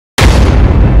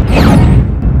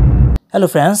Hello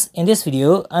friends, in this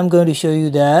video I'm going to show you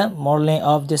the modeling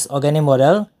of this organic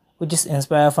model which is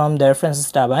inspired from the reference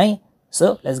turbine.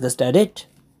 So let's get started.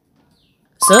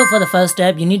 So for the first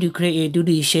step, you need to create a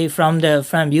 2D shape from the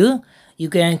front view. You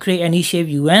can create any shape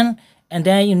you want, and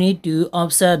then you need to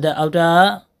offset the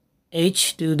outer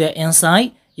edge to the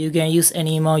inside. You can use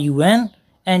any amount you want,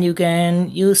 and you can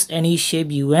use any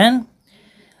shape you want.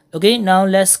 Okay, now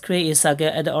let's create a circle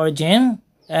at the origin,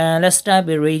 and let's type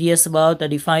a radius about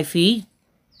 35 feet.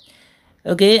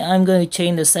 Okay, I'm going to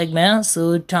change the segment,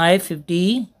 so type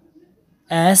 50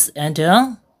 as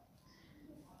enter.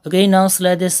 Okay, now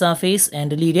select this surface and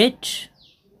delete it.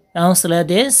 Now select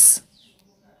this.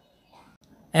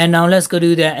 And now let's go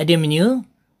to the edit menu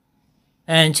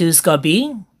and choose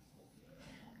copy.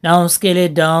 Now scale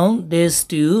it down this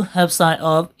to half side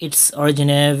of its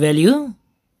original value.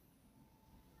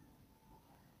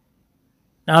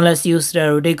 Now let's use the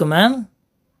rotate command.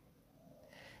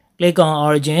 Click on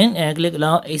origin and click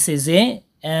allow axis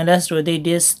and let's rotate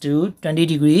this to 20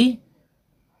 degree.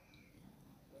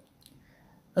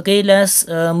 Okay, let's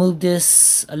move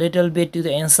this a little bit to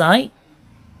the inside.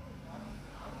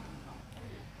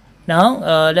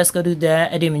 Now let's go to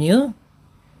the edit menu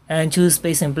and choose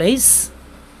space in place.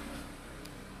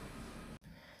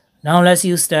 Now let's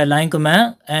use the line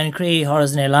command and create a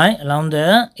horizontal line along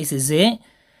the axis.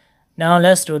 Now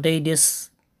let's rotate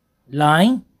this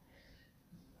line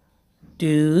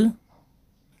to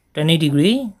 20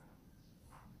 degree.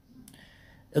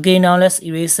 Okay, now let's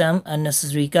erase some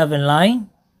unnecessary curve and line.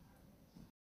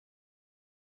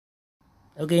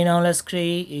 Okay, now let's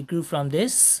create a group from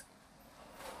this.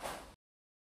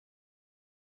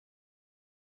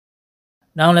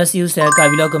 Now let's use the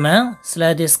Curviloft command.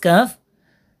 Select this curve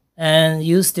and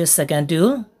use this second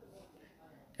tool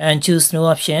and choose no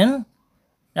option.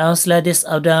 Now select this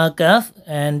outer curve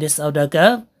and this outer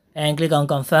curve and click on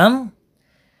confirm.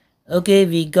 Okay,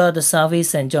 we got the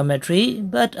surface and geometry,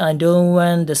 but I don't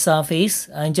want the surface.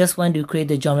 I just want to create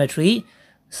the geometry.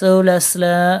 So let's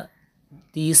select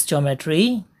this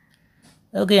geometry.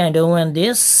 Okay, I don't want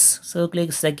this, so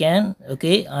click second.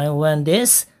 Okay, I want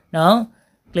this. Now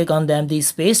click on the empty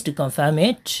space to confirm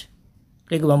it.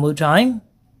 Click one more time.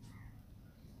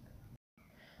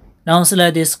 Now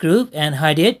select this group and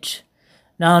hide it.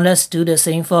 Now let's do the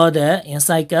same for the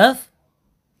inside curve.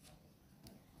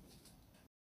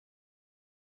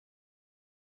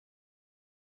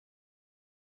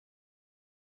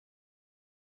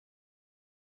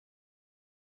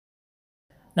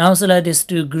 Now select this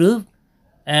two group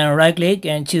and right click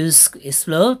and choose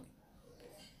explode.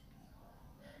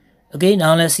 Okay,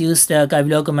 now let's use the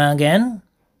Curviloft command again.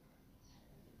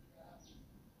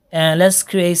 And let's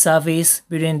create surface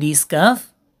between these curves.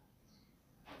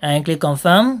 And click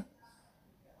confirm.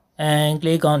 And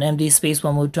click on empty space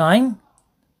one more time.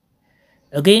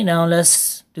 Okay, now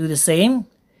let's do the same.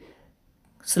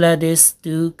 Select this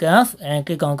two curve and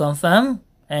click on confirm.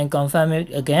 And confirm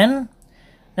it again.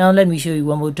 Now let me show you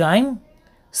one more time.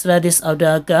 Select this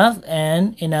outer curve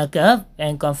and inner curve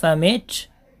and confirm it.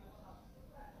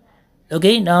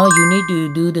 Okay, now you need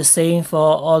to do the same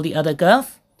for all the other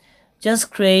curve. Just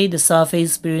create the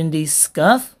surface between these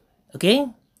curve. Okay.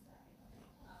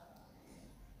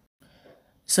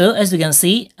 So as you can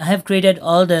see, I have created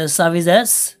all the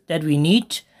surfaces that we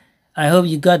need. I hope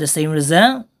you got the same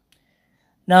result.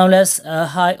 Now let's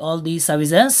hide all these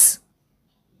surfaces.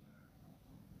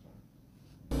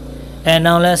 And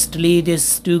now let's delete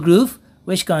these two grooves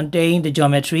which contain the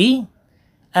geometry.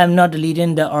 I'm not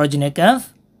deleting the original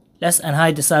curve. Let's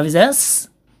unhide the surfaces.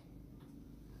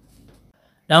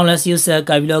 Now let's use the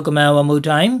Curviloft command one more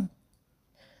time.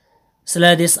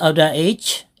 Select this outer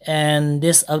edge and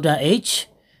this outer edge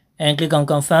and click on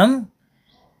confirm.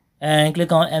 And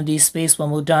click on empty space one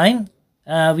more time.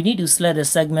 We need to select the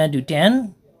segment to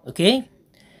 10. Okay.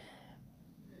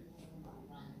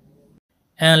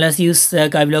 And let's use the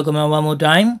Curviloft command one more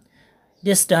time.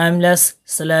 This time let's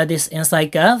select this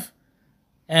inside curve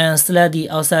and select the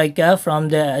outside curve from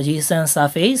the adjacent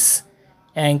surface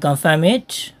and confirm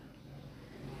it.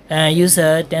 And use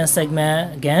a 10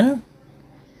 segment again.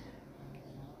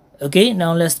 Okay,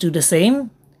 now let's do the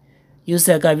same. Use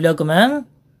the Curviloft command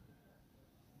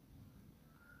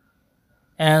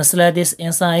and select this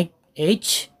inside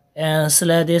edge and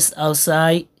select this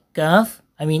outside curve.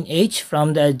 Edge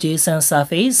from the adjacent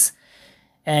surface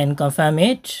and confirm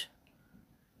it.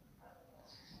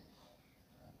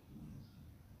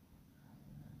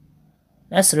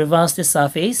 Let's reverse the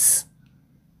surface.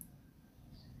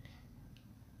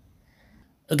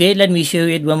 Okay, let me show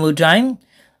it one more time.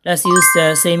 Let's use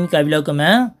the same Curviloft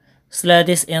command. Select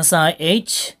this inside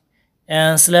edge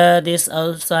and select this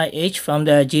outside edge from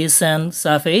the adjacent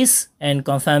surface and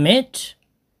confirm it.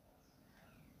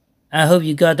 I hope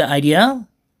you got the idea.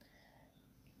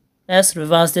 Let's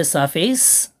reverse the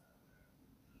surface.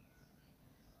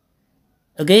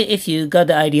 Okay, if you got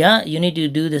the idea, you need to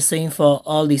do the same for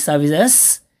all the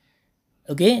surfaces.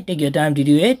 Okay, take your time to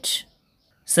do it.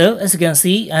 So as you can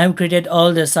see, I have created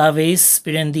all the surfaces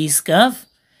within this curve.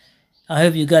 I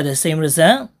hope you got the same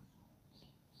result.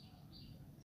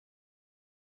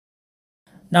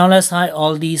 Now let's hide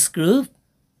all these groups.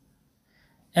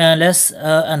 And let's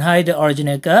unhide the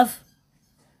original curve,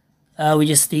 which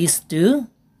is these two.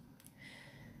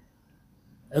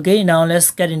 Okay, now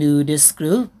let's get into this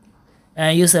group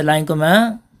and use a line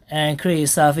command and create a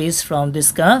surface from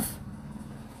this curve.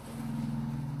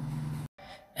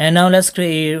 And now let's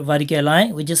create a vertical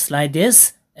line, which is like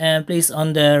this, and place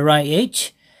on the right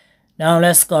edge. Now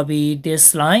let's copy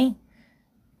this line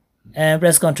and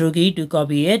press Ctrl key to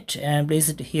copy it and place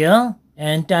it here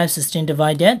and type 16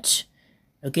 divided.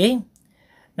 Okay,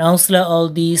 now select all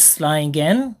these lines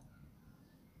again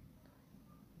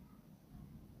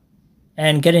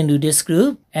and get into this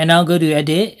group, and now go to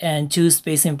edit and choose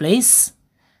space in place.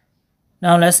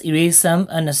 Now let's erase some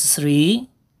unnecessary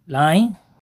line.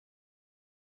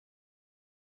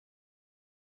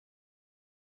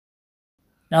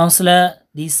 Now select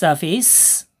this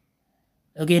surface.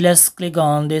 Okay, let's click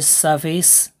on this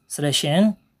surface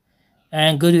selection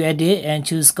and go to edit and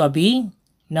choose copy.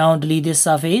 Now delete this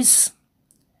surface.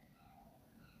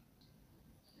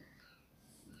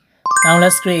 Now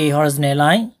let's create a horizontal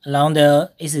line along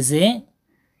the axis.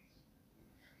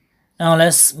 Now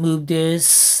let's move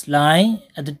this line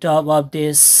at the top of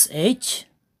this edge.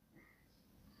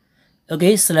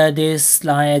 Okay, select this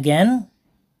line again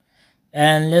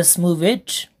and let's move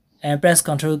it and press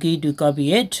Ctrl key to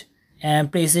copy it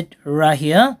and place it right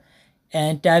here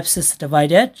and type 6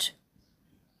 divided.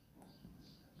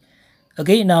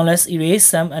 Okay, now let's erase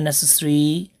some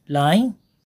unnecessary line.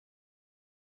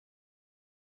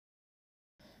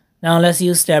 Now let's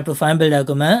use the profile builder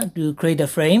command to create a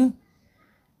frame.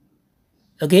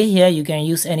 Okay, here you can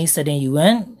use any setting you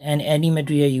want and any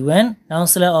material you want. Now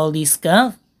select all these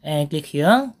curves and click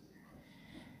here.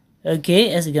 Okay,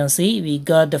 as you can see, we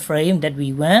got the frame that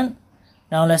we want.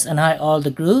 Now let's unhide all the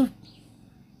group.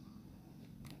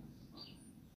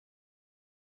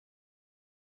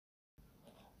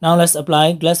 Now let's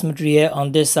apply glass material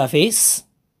on this surface.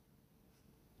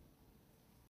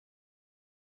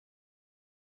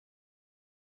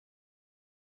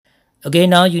 Okay,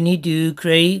 now you need to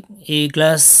create a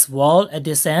glass wall at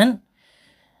this end.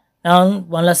 Now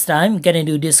one last time, get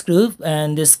into this group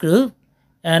and this group.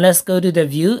 And let's go to the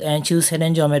view and choose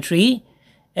hidden geometry.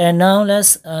 And now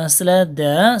let's select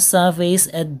the surface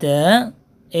at the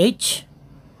edge.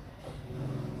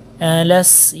 And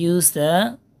let's use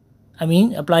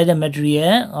apply the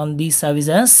material on these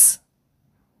surfaces.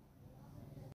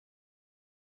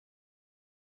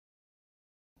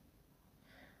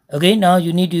 Okay, now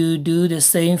you need to do the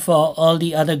same for all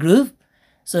the other group.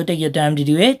 So take your time to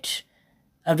do it.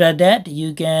 After that,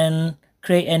 you can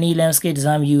create any landscape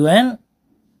design you want.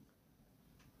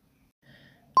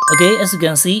 Okay, as you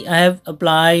can see, I have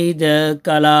applied the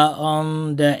color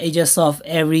on the edges of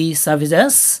every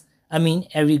surfaces.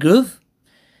 Every group.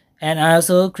 And I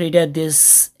also created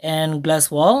this end glass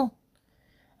wall.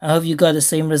 I hope you got the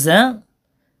same result.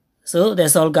 So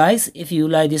that's all guys. If you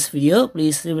like this video,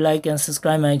 please leave a like and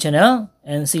subscribe my channel.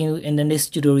 And see you in the next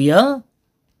tutorial.